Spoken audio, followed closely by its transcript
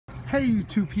Hey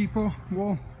YouTube people,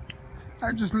 well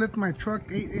I just lift my truck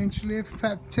 8-inch lift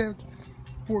fabtec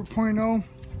 4.0.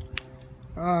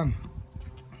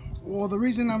 Well, the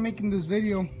reason I'm making this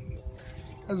video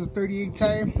as a 38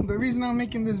 tire, the reason I'm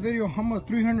making this video, I'm a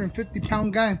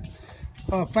 350-pound guy,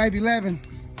 5'11",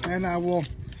 and I was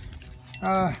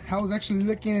actually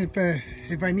looking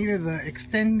if I needed the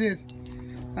extended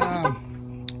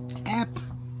app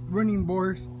running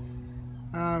boards,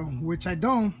 which I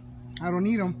don't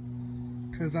need them.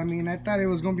 Because I mean, I thought it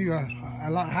was gonna be a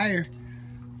lot higher,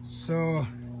 so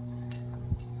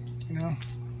you know,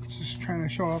 just trying to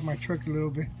show off my truck a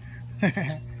little bit.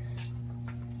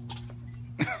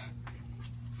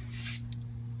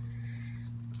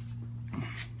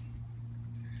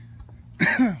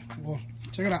 Well,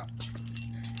 check it out.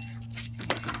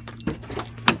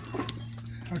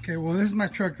 Okay, well, this is my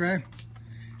truck, right?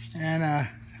 And I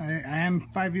am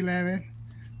 5'11",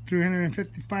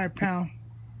 355 pounds.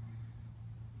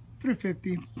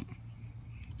 350.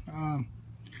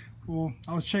 Well,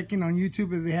 I was checking on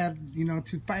YouTube if they have, you know,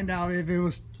 to find out if it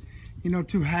was, you know,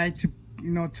 too high to, you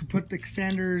know, to put the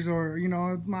extenders, or, you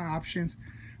know, my options.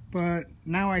 But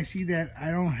now I see that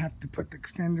I don't have to put the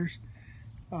extenders.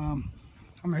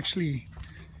 I'm actually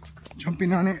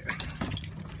jumping on it.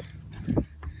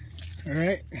 All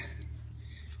right,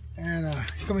 and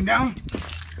coming down,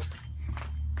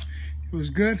 it was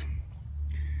good,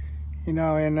 you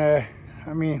know, and I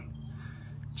mean,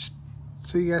 just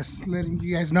so you guys, letting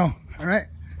you guys know. All right.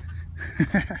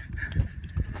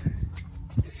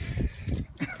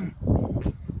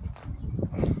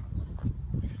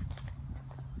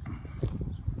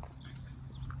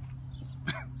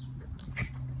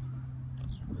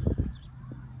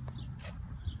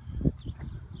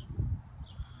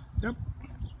 Yep,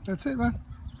 that's it, man.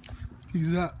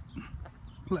 Peace out.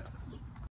 Bless.